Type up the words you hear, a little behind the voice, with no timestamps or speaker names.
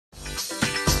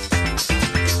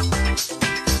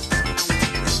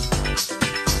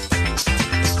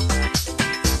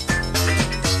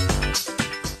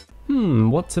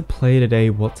what to play today,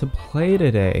 what to play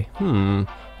today.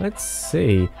 Let's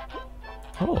see.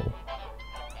 Oh.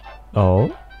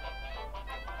 Oh.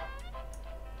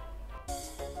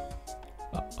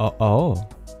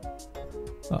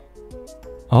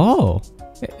 Oh.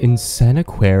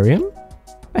 Insaniquarium?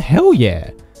 Hell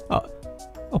yeah.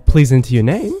 Oh, please enter your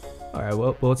name. Alright,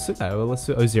 well, let's do that. Well, let's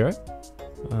do 0.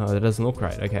 That doesn't look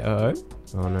right. Okay, oh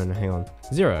no, hang on.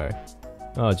 0.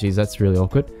 Oh, geez, that's really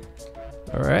awkward.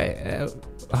 Alright.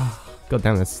 God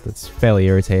damn, that's fairly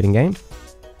irritating game.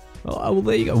 Oh, well,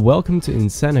 there you go. Welcome to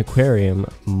Insaniquarium,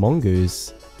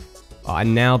 Mongoose. Oh,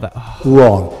 now that...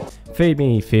 Wrong. Feed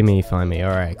me, find me.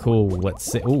 Alright, cool. Let's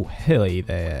see. Oh, helly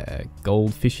there.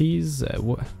 Goldfishies.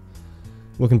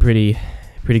 Looking pretty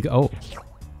good. Oh.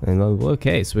 And,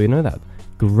 okay, so we know that.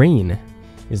 Green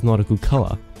is not a good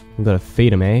color. We've got to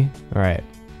feed him, eh? Alright.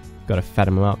 Got to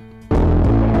fatten him up.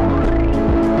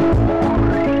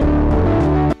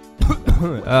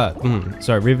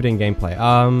 Sorry, riveting gameplay.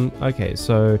 Okay,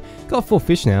 so got 4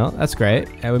 fish now. That's great.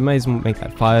 And we may as well make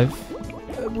that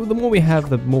 5. The more we have,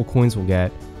 the more coins we'll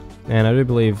get. And I do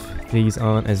believe these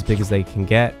aren't as big as they can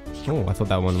get. Oh, I thought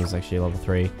that one was actually level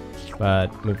 3.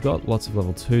 But we've got lots of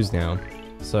level 2s now.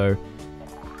 So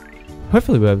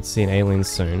hopefully we'll be able to see an alien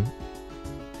soon.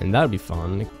 And that'd be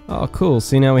fun. Oh, cool.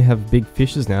 See, now we have big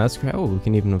fishes now. That's great. Oh, we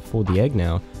can even afford the egg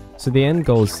now. So the end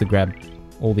goal is to grab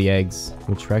all the eggs,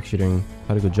 which we're actually doing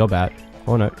quite a good job at.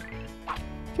 Oh no.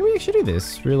 Can we actually do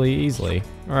this really easily?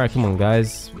 Alright, come on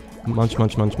guys. Munch.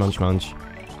 Alright,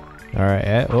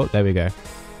 yeah. Oh, there we go.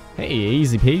 Hey,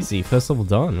 easy peasy. First level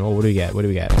done. Oh, what do we get? Oh,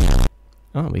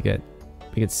 we get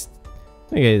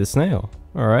the snail.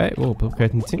 Alright, we'll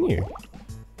continue.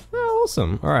 Oh,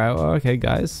 awesome. Alright, well, okay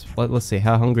guys. Let's see,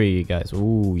 how hungry are you guys?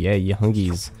 Ooh, yeah, you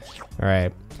hungies.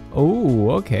 Alright.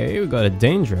 Oh, okay, we got a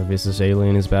danger. This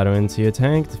alien is about to enter your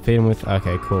tank to feed him with...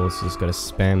 Okay, cool, so just gotta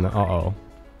spam the... Uh-oh.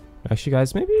 Actually,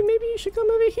 guys, maybe you should come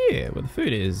over here where the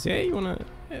food is. Yeah, you wanna...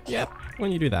 Yep,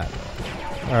 when you do that.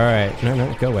 Alright,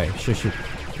 no, go away. Shush.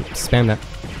 Spam that.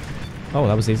 Oh,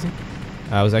 that was easy.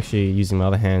 I was actually using my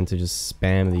other hand to just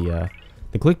spam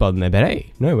the click button there, but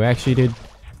hey, no, we actually did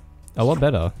a lot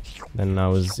better than I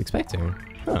was expecting.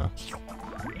 Huh.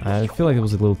 I feel like it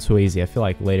was a little too easy. I feel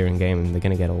like later in game they're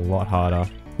gonna get a lot harder.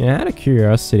 Yeah, out of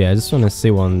curiosity, I just want to see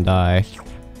one die.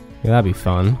 Yeah, that'd be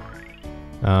fun.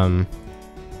 Oh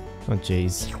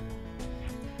jeez.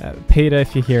 Peter,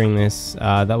 if you're hearing this,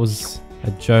 that was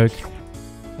a joke.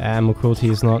 Animal cruelty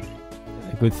is not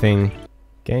a good thing.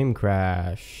 Game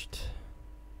crashed.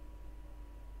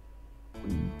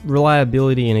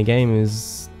 Reliability in a game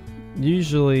is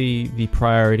usually the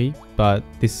priority, but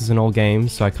this is an old game,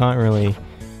 so I can't really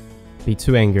be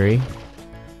too angry,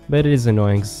 but it is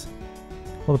annoying.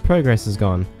 Well, the progress is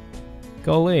gone.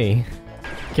 Golly.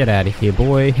 Get out of here,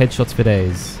 boy. Headshots for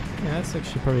days. Yeah, that's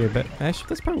actually probably a bit... Actually,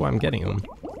 that's probably why I'm getting them.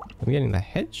 I'm getting the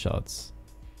headshots.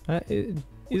 Isn't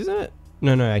it?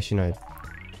 No, actually, no.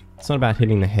 It's not about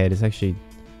hitting the head. It's actually...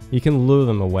 You can lure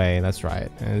them away. That's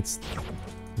right. And it's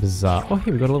bizarre. Oh,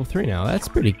 hey, we got a level 3 now. That's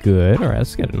pretty good. Alright,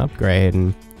 let's get an upgrade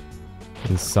and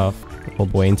stuff. Oh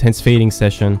boy, intense feeding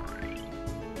session.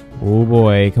 Oh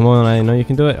boy, come on, I know you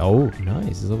can do it. Oh,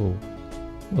 nice, it's level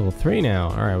 3 now.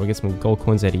 Alright, we'll get some gold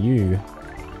coins out of you.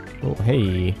 Oh,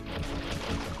 hey.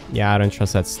 Yeah, I don't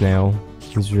trust that snail.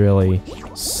 He's really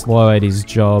slow at his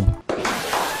job.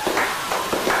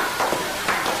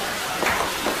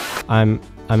 I'm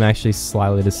actually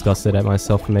slightly disgusted at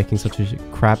myself for making such a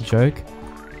crap joke.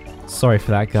 Sorry for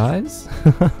that, guys.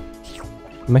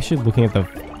 I'm actually looking at the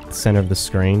center of the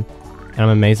screen, and I'm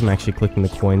amazed I'm actually clicking the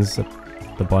coins at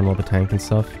the bottom of the tank and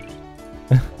stuff.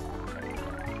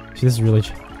 This is really...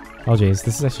 Oh jeez,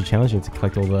 this is actually challenging to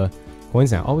collect all the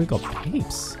coins now. Oh, we got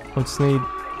heaps. I just need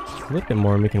a little bit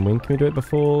more and we can win. Can we do it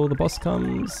before the boss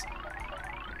comes?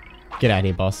 Get out of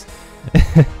here, boss.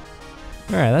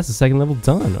 Alright, that's the second level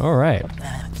done. Alright.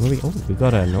 Oh, we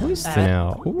got a oyster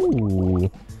now. Ooh.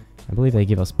 I believe they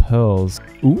give us pearls.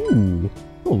 Ooh.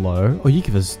 Hello. Oh, you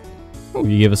give us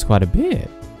quite a bit.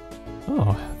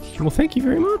 Oh, well, thank you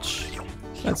very much.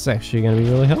 That's actually going to be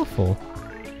really helpful.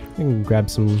 I can grab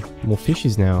some more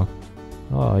fishies now.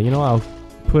 Oh, you know, I'll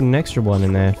put an extra one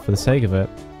in there for the sake of it.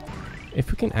 If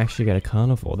we can actually get a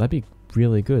carnivore, that'd be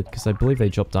really good, because I believe they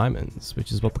drop diamonds,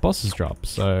 which is what the bosses drop,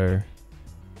 so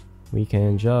we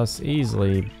can just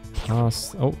easily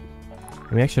pass... Oh,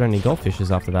 we actually don't need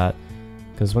goldfishes after that,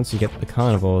 because once you get the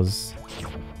carnivores,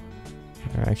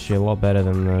 they're actually a lot better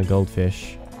than the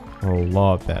goldfish. A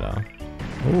lot better.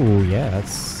 Oh yeah,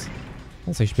 that's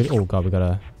actually pretty... Oh god, we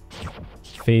gotta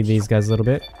feed these guys a little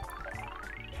bit.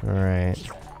 Alright.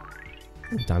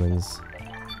 Diamonds.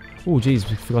 Oh, geez,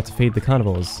 we forgot to feed the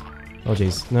carnivores. Oh,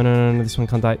 geez. No, no, no, no, this one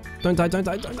can't die. Don't die, don't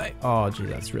die, don't die. Oh, geez,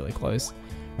 that's really close.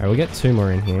 Alright, we'll get 2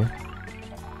 more in here.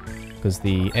 Because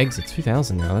the eggs are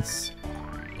 2,000 now. That's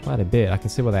quite a bit. I can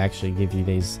see why they actually give you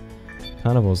these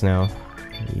carnivores now.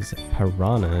 These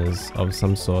piranhas of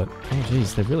some sort. Oh,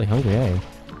 geez, they're really hungry, eh?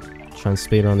 Try and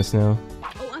speed on this now.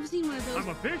 Oh, I've seen one of those. I'm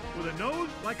a fish with a nose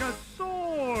like a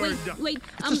sword. Wait,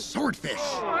 It's a swordfish.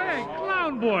 Oh, hey,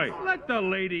 clown boy, let the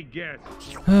lady guess.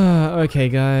 Okay,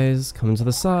 guys, coming to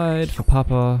the side for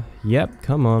Papa. Yep,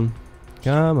 come on.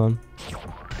 Come on.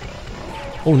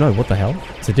 Oh no, what the hell?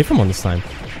 It's a different one this time.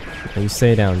 You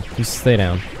stay down. You stay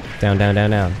down. Down, down,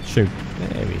 down, down. Shoot.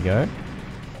 There we go.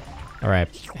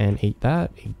 Alright, and eat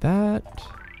that. Eat that.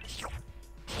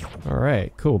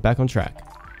 Alright, cool. Back on track.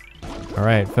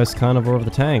 Alright, first carnivore of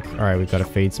the tank. Alright, we've got to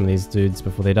feed some of these dudes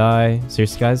before they die.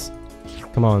 Seriously, guys?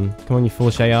 Come on. Come on, you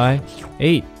foolish AI.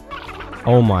 Eat!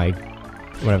 Oh my...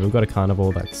 Whatever, we've got a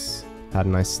carnivore that's had a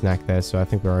nice snack there, so I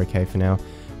think we're okay for now.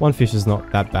 1 fish is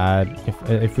not that bad.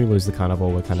 If we lose the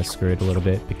carnivore, we're kind of screwed a little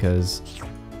bit, because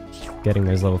getting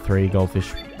those level 3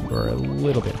 goldfish were a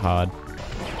little bit hard.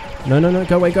 No, no, no,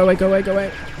 go away, go away, go away, go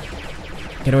away!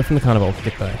 Get away from the carnivore.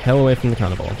 Get the hell away from the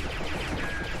carnivore.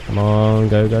 Come on,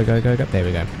 go, go, go, go, go. There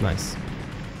we go. Nice.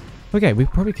 Okay, we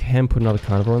probably can put another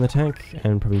carnivore in the tank,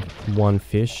 and probably 1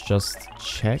 fish, just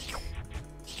check.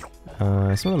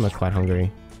 Some of them are quite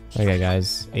hungry. Okay,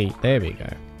 guys, eat. There we go.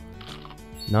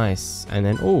 Nice. And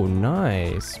then, oh,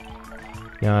 nice.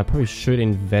 Now, I probably should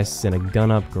invest in a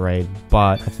gun upgrade,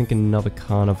 but I think another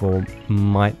carnivore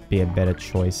might be a better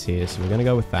choice here, so we're going to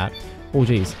go with that. Oh,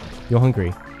 geez. You're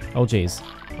hungry. Oh, geez.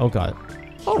 Oh, God.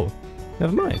 Oh,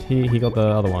 never mind. He got the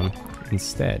other one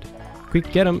instead.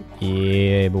 Quick, get him.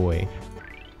 Yeah, boy.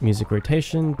 Music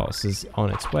rotation. Boss is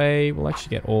on its way. We'll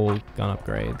actually get all gun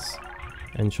upgrades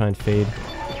and try and feed.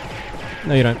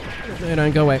 No, you don't. No, you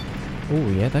don't. Go away. Oh,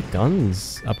 yeah, that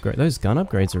gun's upgrade. Those gun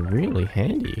upgrades are really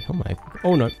handy. Oh, my.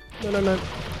 Oh, no. No, no, no.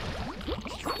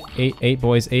 Eight,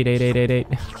 boys. Eight. Get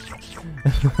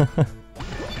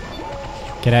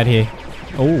out of here.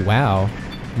 Oh, wow.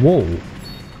 Whoa.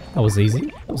 That was easy.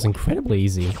 That was incredibly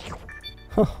easy.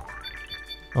 Huh.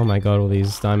 Oh, my God. All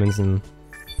these diamonds and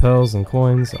pearls and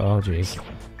coins. Oh, jeez.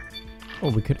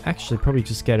 Oh, we could actually probably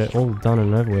just get it all done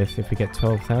and over with if we get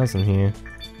 12,000 here.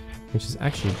 Which is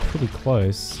actually pretty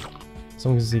close. As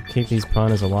long as we keep these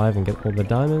piranhas alive and get all the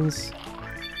diamonds.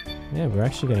 Yeah, we're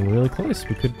actually getting really close.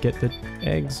 We could get the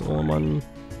eggs all in one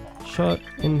shot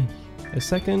in a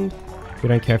second. We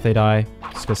don't care if they die.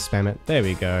 Just go spam it. There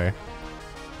we go.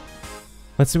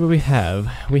 Let's see what we have.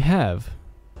 We have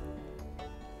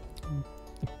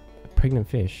a pregnant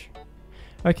fish.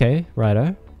 Okay,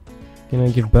 righto. Gonna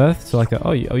give birth to like a...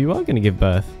 Oh, you are gonna give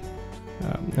birth.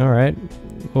 Alright.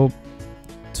 Well,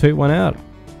 toot one out.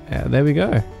 There we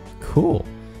go. Cool.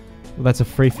 Well, that's a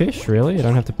free fish, really. You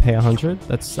don't have to pay 100.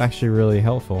 That's actually really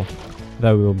helpful.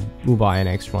 Though we'll buy an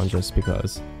extra one just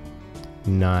because.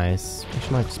 Nice.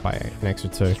 Actually, might just buy an extra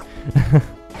 2.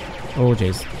 Oh,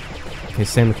 jeez. Okay,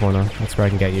 stay in the corner. That's where I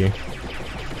can get you.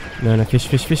 No, no, fish.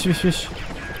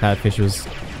 That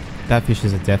fish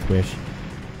is a death wish.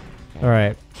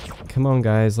 Alright. Come on,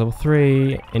 guys. Level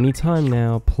 3. Anytime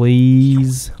now,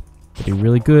 please. That'd be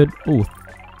really good. Ooh,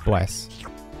 bless.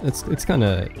 It's kind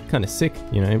of sick,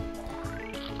 you know.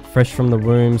 Fresh from the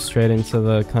womb, straight into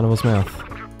the carnival's mouth.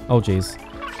 Oh, jeez.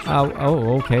 Oh,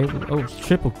 okay. Oh,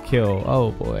 triple kill.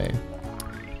 Oh, boy.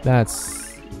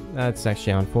 That's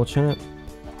actually unfortunate.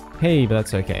 Hey, but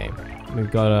that's okay. We've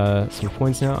got some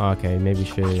points now. Oh, okay, maybe we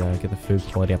should get the food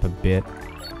quality up a bit.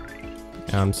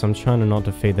 So I'm trying to not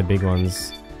to feed the big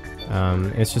ones.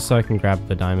 It's just so I can grab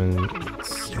the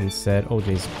diamonds instead. Oh,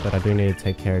 jeez. But I do need to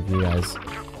take care of you guys.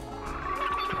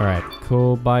 Alright,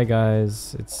 cool. Bye,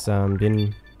 guys. It's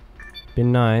been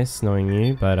nice knowing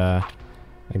you, but I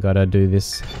gotta do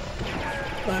this.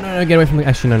 No, get away from me.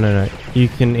 Actually, no. You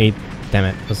can eat. Damn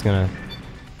it. I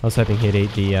was hoping he'd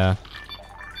eat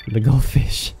the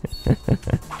goldfish.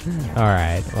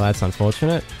 Alright, well, that's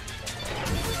unfortunate.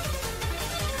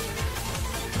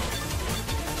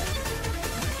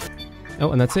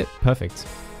 Oh, and that's it. Perfect.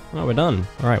 Oh, we're done.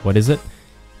 Alright, what is it?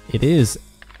 It is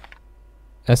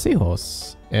a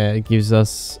seahorse. It gives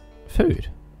us food.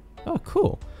 Oh,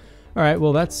 cool. Alright,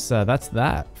 well, that's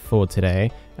that for today.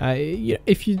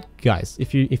 If you guys,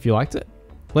 if you liked it,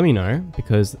 let me know,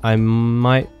 because I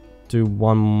might do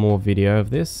one more video of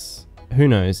this. Who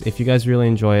knows? If you guys really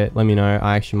enjoy it, let me know.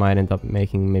 I actually might end up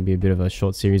making maybe a bit of a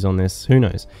short series on this. Who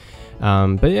knows?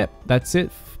 But yeah, that's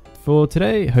it for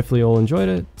today. Hopefully you all enjoyed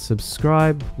it.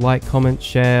 Subscribe, like, comment,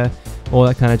 share, all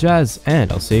that kind of jazz,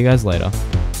 and I'll see you guys later.